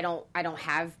don't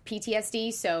have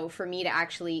PTSD, so for me to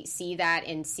actually see that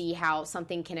and see how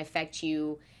something can affect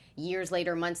you years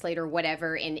later, months later,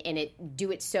 whatever, and it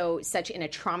do it such in a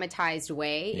traumatized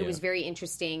way, it was very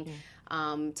interesting.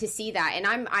 To see that,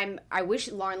 and I wish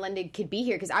Lauren London could be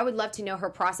here, because I would love to know her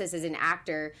process as an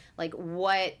actor,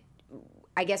 what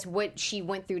she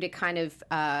went through to kind of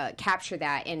capture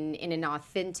that in an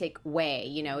authentic way.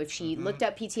 If she looked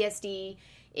up PTSD,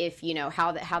 if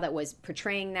how that was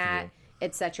portraying that,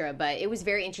 etc. But it was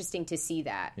very interesting to see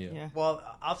that. Well,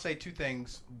 I'll say two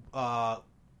things.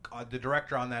 The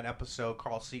director on that episode,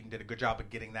 Carl Seaton, did a good job of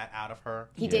getting that out of her.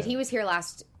 He did. He was here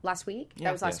last week.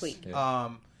 That was last week.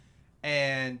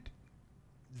 And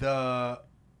the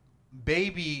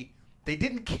baby, they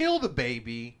didn't kill the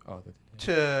baby.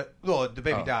 The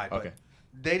baby died. But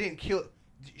they didn't kill.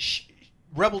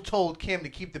 Rebel told Kim to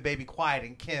keep the baby quiet,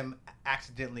 and Kim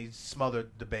accidentally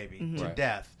smothered the baby to Right.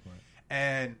 death. Right.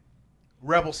 And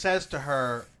Rebel says to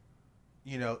her,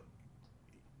 you know,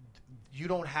 you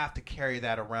don't have to carry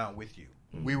that around with you.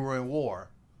 We were in war,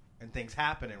 and things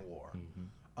happen in war.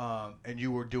 And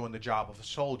you were doing the job of a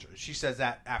soldier. She says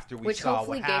that after we Which saw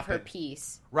hopefully what gave happened. her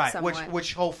peace. Right, somewhat.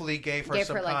 which hopefully gave her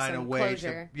some like, kind some of way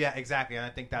closure. to, yeah, exactly. And I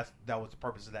think that was the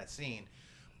purpose of that scene,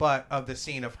 but of the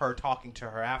scene of her talking to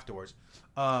her afterwards.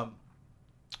 But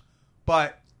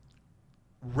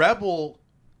Rebel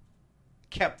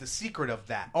kept the secret of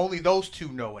that. Only those two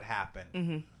know what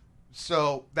happened.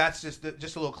 So that's just a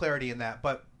little clarity in that.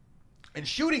 But in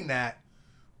shooting that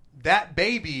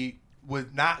baby was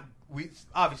not.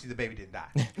 Obviously the baby didn't die.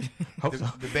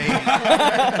 The baby.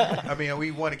 I mean,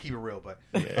 we want to keep it real, but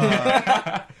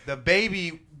the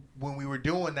baby, when we were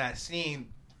doing that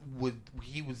scene,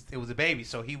 it was a baby,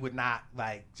 so he would not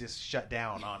like just shut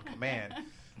down on command.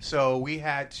 So we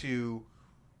had to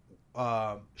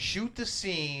shoot the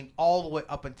scene all the way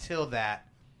up until that,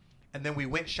 and then we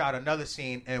went and shot another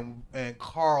scene, and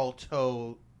Carl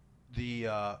told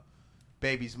the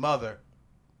baby's mother,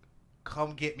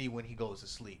 "Come get me when he goes to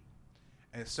sleep."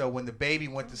 And so when the baby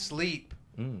went to sleep,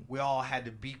 we all had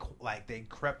to be like, they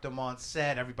crept him on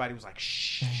set. Everybody was like,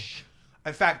 shh.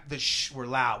 In fact, the shh were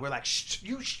loud. We're like, shh,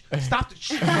 you shh, stop the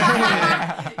shh.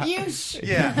 You shh.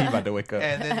 Yeah. He about to wake up.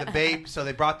 And then the baby, so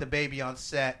they brought the baby on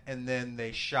set, and then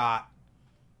they shot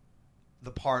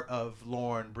the part of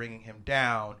Lauren bringing him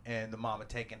down and the mama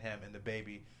taking him and the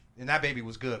baby. And that baby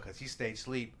was good because he stayed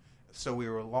asleep. So we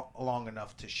were long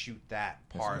enough to shoot that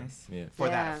part for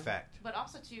that effect. But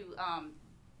also too,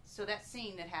 so that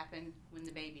scene that happened when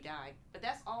the baby died, but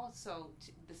that's also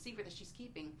the secret that she's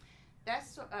keeping.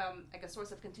 That's like a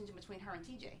source of contention between her and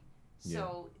TJ.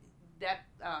 So that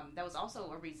was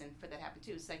also a reason for that happened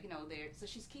too. It's like, you know, so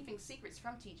she's keeping secrets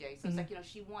from TJ. So it's like, you know,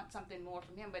 she wants something more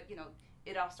from him, but you know,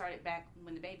 it all started back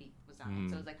when the baby was on.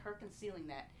 So it's like her concealing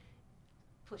that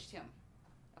pushed him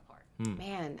apart.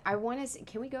 Man, I want to.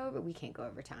 Can we go over? We can't go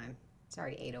over time. It's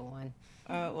already 8:01.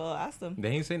 Well, ask them. They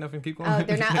ain't say nothing, people. Oh,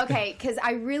 they're not okay. Because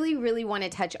I really, really want to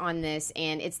touch on this,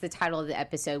 and it's the title of the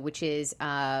episode, which is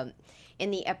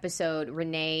in the episode,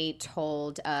 Renee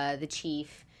told the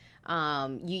chief,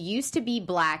 "You used to be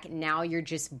black, now you're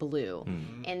just blue,"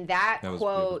 and that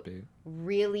quote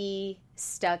really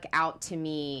stuck out to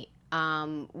me.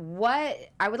 What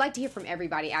I would like to hear from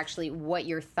everybody, actually, what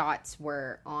your thoughts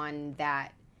were on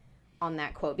that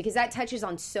quote, because that touches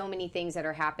on so many things that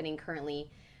are happening currently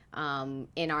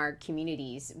in our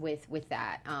communities with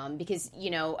that. Because, you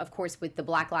know, of course, with the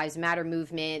Black Lives Matter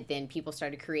movement, then people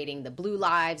started creating the blue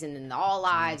lives and then the all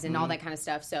lives and all that kind of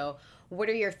stuff. So what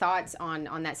are your thoughts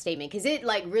on that statement? Because it,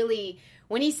 like, really,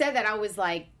 when he said that, I was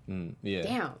like, damn.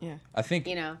 Yeah. I think,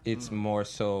 you know, it's more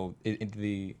so,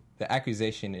 the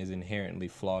accusation is inherently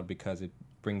flawed because it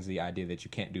brings the idea that you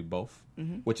can't do both,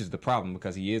 which is the problem,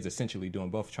 because he is essentially doing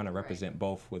both, trying to represent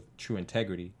both with true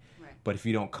integrity. Right. But if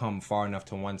you don't come far enough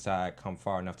to one side, come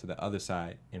far enough to the other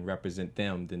side and represent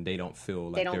them, then they don't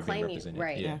feel like they're being represented.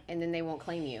 Right. Yeah. And then they won't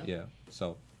claim you. Yeah.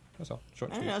 So that's all.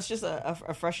 Short. I don't know. It's just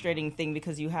a frustrating thing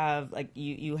because you have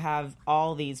you have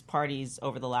all these parties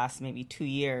over the last maybe 2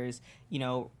 years, you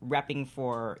know, repping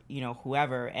for, you know,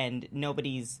 whoever, and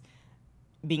nobody's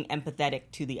being empathetic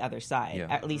to the other side. Yeah.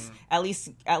 At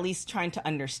least trying to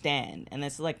understand. And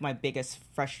that's like my biggest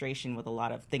frustration with a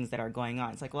lot of things that are going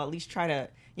on. It's like, well, at least try to,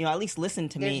 you know, at least listen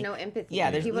to me. There's no empathy. Yeah,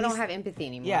 people don't have empathy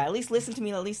anymore. Yeah, at least listen to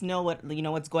me, at least know what, you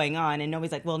know, what's going on, and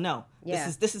nobody's like, well, no.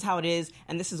 Yeah. This is how it is,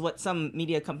 and this is what some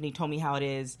media company told me how it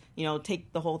is. You know,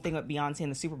 take the whole thing with Beyonce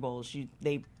and the Super Bowl.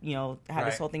 They, you know, had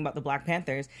this whole thing about the Black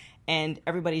Panthers, and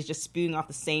everybody's just spewing off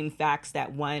the same facts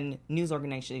that one news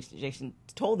organization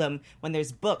told them, when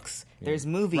there's books, there's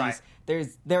movies,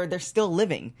 they're still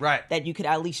living. Right. That you could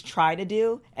at least try to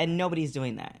do, and nobody's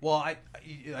doing that. Well,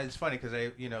 it's funny because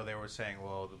they were saying,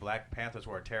 well, the Black Panthers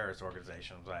were a terrorist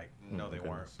organization. I was like, no, they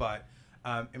weren't. But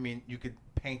I mean, you could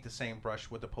paint the same brush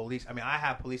with the police. I mean, I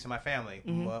have police in my family.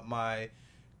 My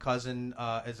cousin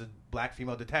is a black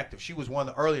female detective. She was one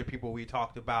of the earlier people we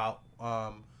talked about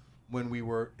when we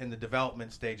were in the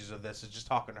development stages of this, is just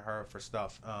talking to her for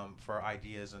stuff, for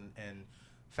ideas and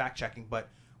fact checking. But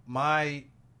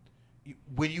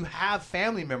when you have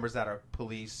family members that are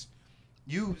police,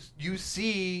 you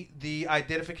see the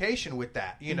identification with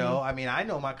that. You know, I mean, I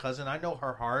know my cousin. I know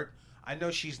her heart. I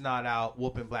know she's not out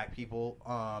whooping black people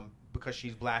because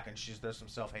she's black and there's some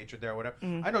self-hatred there or whatever.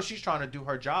 I know she's trying to do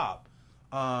her job.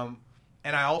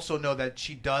 And I also know that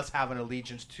she does have an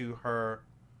allegiance to her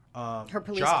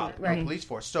police job, right. her police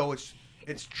force. So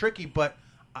it's tricky, but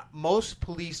most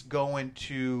police go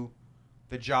into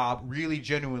the job really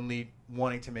genuinely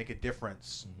wanting to make a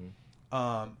difference.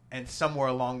 And somewhere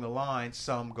along the line,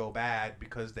 some go bad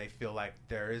because they feel like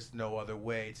there is no other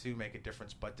way to make a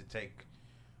difference but to take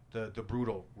the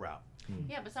brutal route.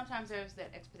 Yeah, but sometimes there's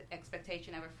that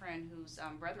expectation of a friend whose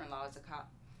brother-in-law is a cop.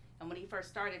 And when he first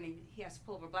started, and he has to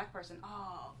pull over a black person,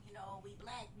 we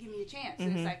black, give me a chance.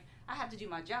 And it's like, I have to do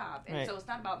my job. And so it's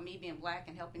not about me being black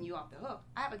and helping you off the hook.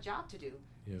 I have a job to do.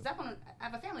 Because I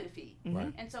have a family to feed.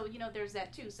 And so, there's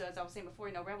that too. So as I was saying before,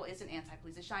 Rebel isn't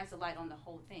anti-police. It shines the light on the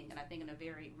whole thing, and I think in a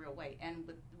very real way. And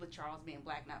with Charles being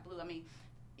black, not blue, I mean,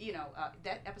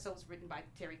 that episode was written by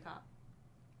Terry Kopp.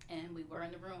 And we were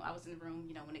in the room. I was in the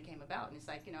room, when it came about. And it's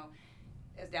like,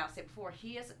 as Dal said before,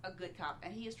 he is a good cop,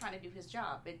 and he is trying to do his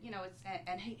job. But,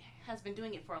 and he has been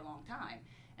doing it for a long time.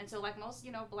 And so, like most,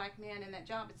 black men in that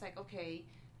job, it's like, okay,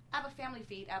 I have a family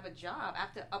feed, I have a job, I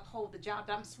have to uphold the job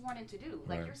that I'm sworn in to do.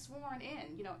 Like, you're sworn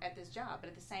in, at this job. But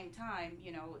at the same time,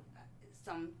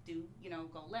 some do,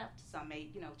 go left. Some may,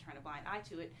 turn a blind eye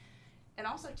to it. And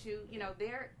also, too,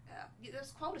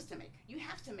 there's quotas to make. You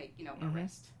have to make,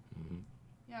 arrest.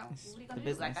 What are you going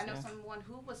to do? Like, I know someone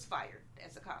who was fired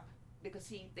as a cop because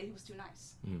he was too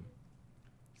nice.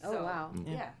 So, wow.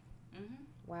 Yeah.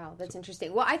 Wow, that's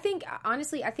interesting. Well,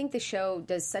 honestly, I think the show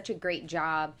does such a great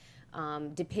job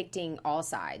depicting all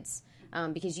sides.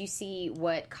 Because you see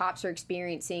what cops are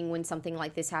experiencing when something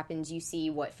like this happens. You see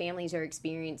what families are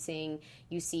experiencing.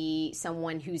 You see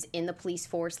someone who's in the police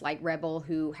force like Rebel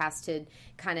who has to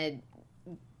kind of,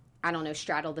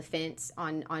 straddle the fence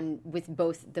on with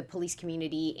both the police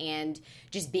community and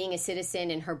just being a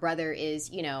citizen, and her brother is,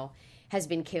 has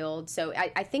been killed. So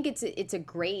I think it's a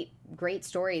great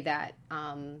story that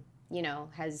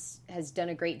has done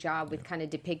a great job with kind of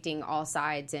depicting all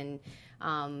sides, and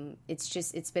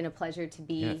it's been a pleasure to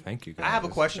be. Yeah, thank you guys. I have a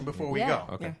question before we go.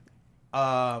 Okay.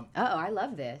 I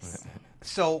love this.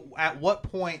 So at what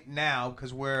point now,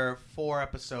 because we're 4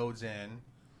 episodes in,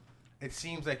 it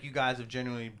seems like you guys have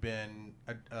genuinely been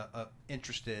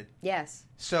interested. Yes.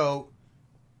 So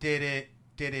did it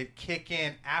kick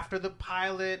in after the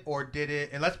pilot, or did it,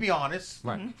 and let's be honest,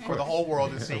 for the whole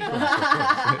world to see,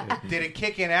 did it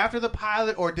kick in after the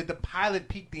pilot, or did the pilot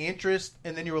pique the interest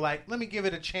and then you were like, let me give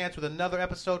it a chance with another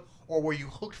episode, or were you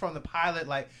hooked from the pilot?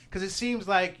 Like, because it seems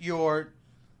like you're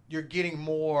getting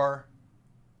more,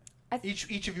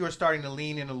 each of you are starting to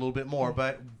lean in a little bit more,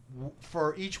 but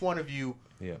for each one of you,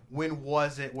 when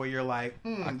was it where you're like,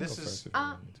 this is...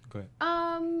 Go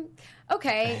ahead.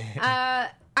 Okay.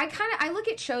 I look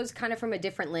at shows kind of from a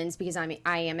different lens because I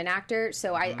am an actor,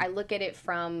 so I look at it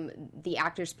from the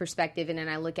actor's perspective, and then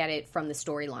I look at it from the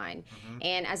storyline.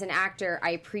 And as an actor,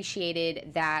 I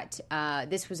appreciated that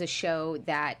this was a show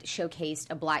that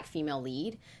showcased a black female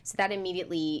lead, so that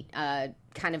immediately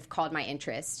kind of called my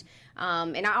interest.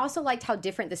 And I also liked how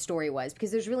different the story was,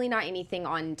 because there's really not anything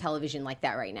on television like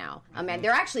that right now. I mean,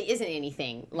 there actually isn't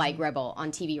anything like Rebel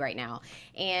on TV right now.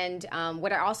 And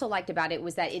what I also liked about it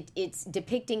was that it's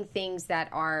depicting things that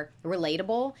are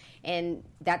relatable, and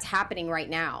that's happening right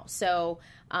now. So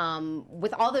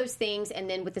with all those things, and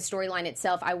then with the storyline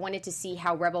itself, I wanted to see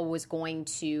how Rebel was going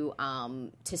to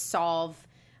solve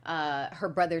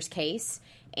her brother's case.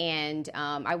 And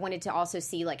I wanted to also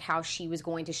see like how she was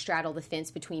going to straddle the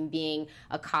fence between being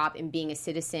a cop and being a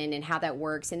citizen, and how that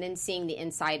works, and then seeing the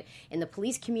inside in the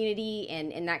police community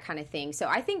and that kind of thing. So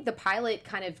I think the pilot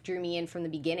kind of drew me in from the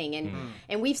beginning,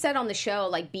 and we've said on the show,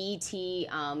 like, BET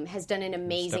has done an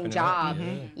amazing job,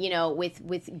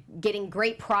 with getting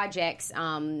great projects,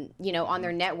 on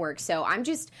their network. So I'm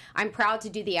proud to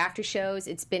do the after shows.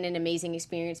 It's been an amazing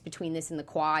experience between this and The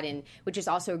Quad, and which is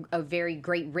also a very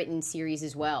great written series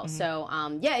as well. So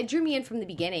it drew me in from the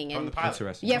beginning, and from the pilot.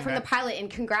 From the pilot. And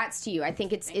congrats to you. I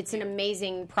think it's an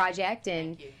amazing project,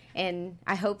 and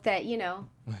I hope that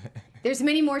there's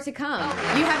many more to come.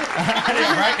 You have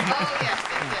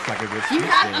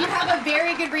a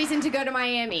very good reason to go to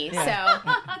Miami. So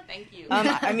thank you.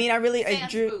 I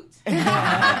drew.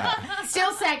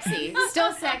 Still sexy.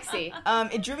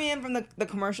 It drew me in from the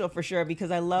commercial for sure, because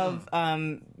I love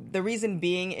the reason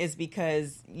being is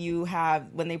because you have,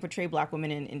 when they portray black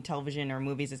women in television or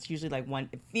movies, it's usually like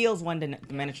it feels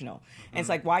one-dimensional. And it's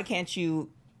like, why can't you,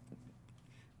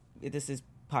 this is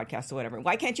podcast or whatever,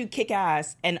 why can't you kick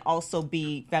ass and also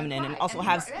be feminine and also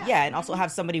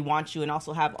have somebody want you and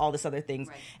also have all this other things?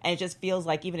 And it just feels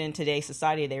like even in today's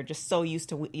society, they're just so used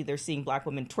to either seeing black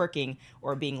women twerking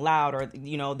or being loud, or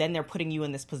then they're putting you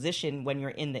in this position when you're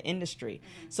in the industry.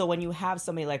 So when you have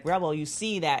somebody like Rebel, you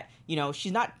see that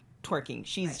she's not twerking,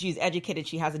 she's educated,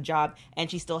 she has a job, and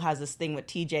she still has this thing with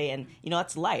TJ, and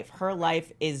that's life. Her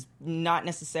life is not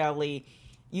necessarily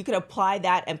you could apply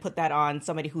that and put that on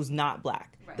somebody who's not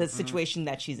black. Right. The situation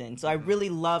that she's in. So I really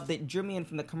love that drew me in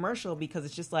from the commercial because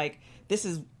it's just like this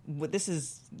is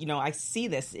I see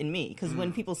this in me because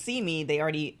when people see me, they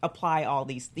already apply all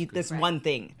this one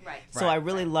thing. Right. So I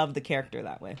really love the character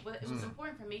that way. Well, it was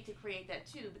important for me to create that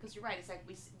too because you're right. It's like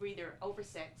we're either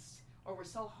oversexed or we're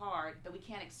so hard that we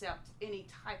can't accept any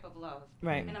type of love.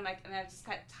 Right. And I just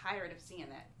got tired of seeing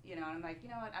that. And I'm like, you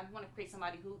know what? I want to create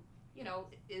somebody who,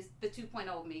 is the 2.0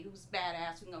 of me, who's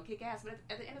badass, who's gonna kick ass. But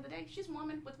at the end of the day, she's a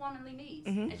woman with womanly needs,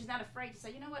 and she's not afraid to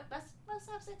say, you know what? Let's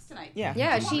have sex tonight.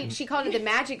 Yeah. She called it the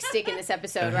magic stick in this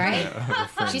episode, right?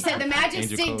 She said the magic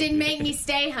stick didn't make me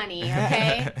stay, honey.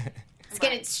 Okay. Let's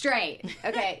get it straight.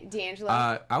 Okay, D'Angelo.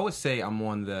 I would say I'm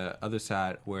on the other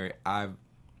side where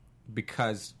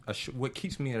because what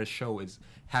keeps me at a show is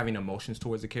having emotions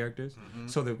towards the characters. Mm-hmm.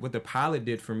 So what the pilot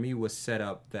did for me was set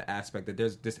up the aspect that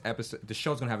there's this episode, the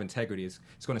show's going to have integrity.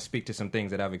 It's going to speak to some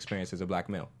things that I've experienced as a black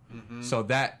male. Mm-hmm. So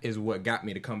that is what got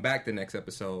me to come back the next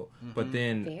episode. Mm-hmm. But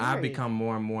then I become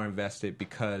more and more invested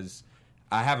because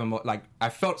I have I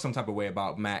felt some type of way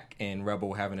about Mac and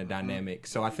Rebel having a dynamic.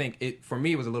 So I think for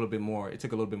me it was it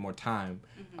took a little bit more time.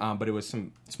 Mm-hmm. But it was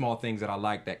some small things that I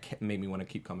liked that made me want to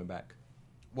keep coming back.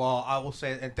 Well, I will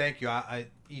say, and thank you.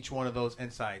 Each one of those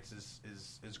insights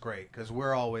is great because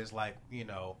we're always like, we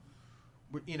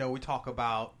talk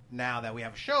about now that we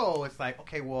have a show. It's like,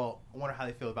 okay, well, I wonder how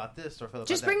they feel about this or feel about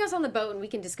Just that. bring us on the boat and we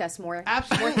can discuss more.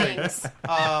 Absolutely. More things.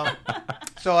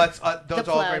 So that's those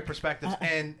are all great perspectives,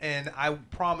 and I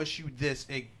promise you this,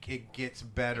 it gets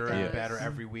better and better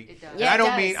every week. It does.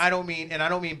 And I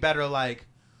don't mean better like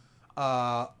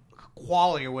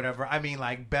quality or whatever. I mean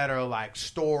like better like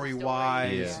story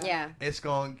wise. Yeah. It's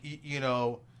going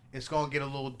it's going to get a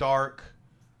little dark.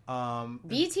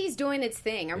 BET's doing its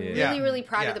thing. I'm really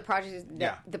proud of the projects.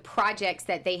 The projects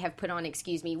that they have put on.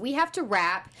 Excuse me. We have to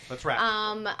wrap. Let's wrap.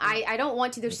 I don't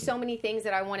want to. There's so many things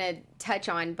that I want to touch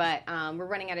on, but we're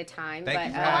running out of time. Thank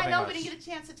you for I having know us. we didn't get a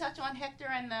chance to touch on Hector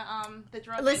and the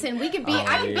drug. Listen, we could be.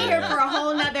 I could be here for a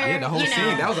whole nother. The whole scene.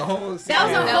 That was a whole scene. That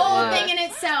was a whole thing in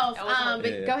itself.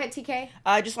 But go ahead, TK.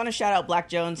 I just want to shout out Black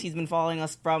Jones. He's been following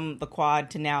us from the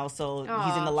quad to now, so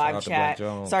he's in the live chat.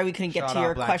 Sorry we couldn't get to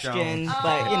your question,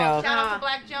 but shout out to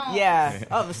Black Jones. Yeah.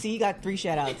 Oh, see, you got 3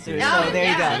 shout outs. So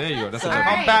there you go. There you go. That's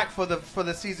I'm back for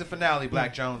the season finale,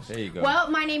 Black Jones. There you go. Well,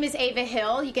 my name is Ava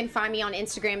Hill. You can find me on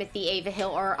Instagram at the Ava Hill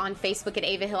or on Facebook at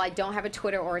Ava Hill. I don't have a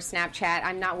Twitter or a Snapchat.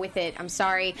 I'm not with it. I'm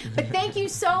sorry. But thank you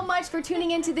so much for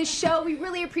tuning into this show. We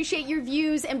really appreciate your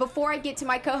views. And before I get to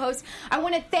my co-host, I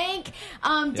want to thank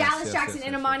Dallas Jackson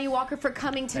and Amani Walker for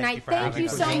coming tonight. Thank you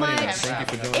so much.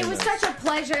 Thank you for joining It was such a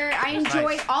pleasure. I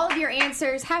enjoyed all of your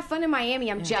answers. Have fun in Miami.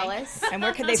 I'm jealous. And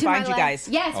where can they find you guys?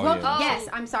 Yes, yes.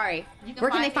 I'm sorry. Where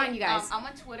can they find you guys? I'm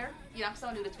on Twitter. I'm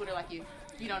so new to Twitter like you.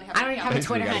 You don't have. I don't have a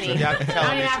Twitter, honey. You have to tell I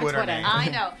don't me have a Twitter Twitter. name. I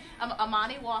know. I'm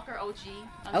Amani Walker, OG.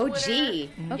 On OG. Twitter.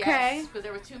 Okay. Yes, because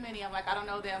there were too many. I'm like, I don't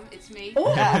know them. It's me.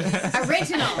 Ooh,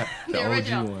 original. The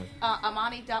original. one.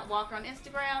 Amani.Walker on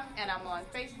Instagram, and I'm on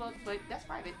Facebook, but that's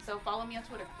private. So follow me on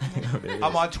Twitter.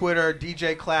 I'm on Twitter,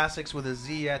 DJ Classics with a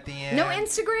Z at the end. No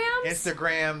Instagrams?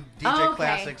 Instagram, DJ Oh, okay.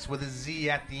 Classics with a Z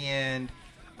at the end.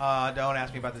 Don't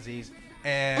ask me about the Z's.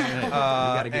 And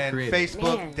gotta get and creative.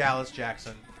 Facebook, Man. Dallas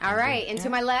Jackson. All right. And to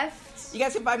my left. You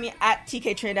guys can find me at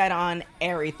TK Trinidad on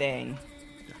everything.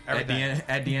 At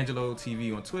D'Angelo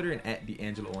TV on Twitter and at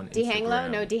D'Angelo on Instagram. D'Angelo?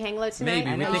 No D'Angelo tonight?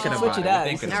 Maybe. We're know. thinking Switch about it it. up.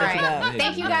 We're thinking All All right. about it. right.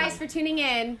 Thank you guys for tuning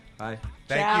in. Bye.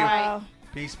 Thank Ciao. you.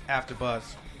 Peace after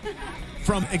Buzz.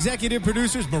 From executive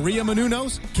producers Maria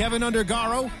Menounos, Kevin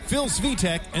Undergaro, Phil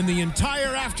Svitek, and the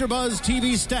entire AfterBuzz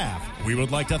TV staff, we would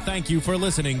like to thank you for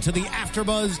listening to the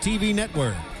AfterBuzz TV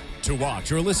network. To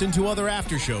watch or listen to other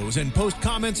after shows and post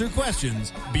comments or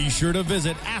questions, be sure to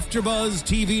visit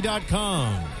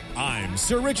AfterBuzzTV.com. I'm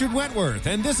Sir Richard Wentworth,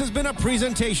 and this has been a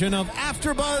presentation of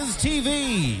AfterBuzz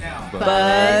TV.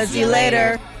 Buzz you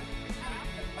later.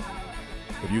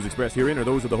 The views expressed herein are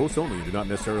those of the hosts only and do not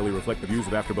necessarily reflect the views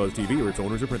of AfterBuzz TV or its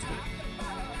owners or principals.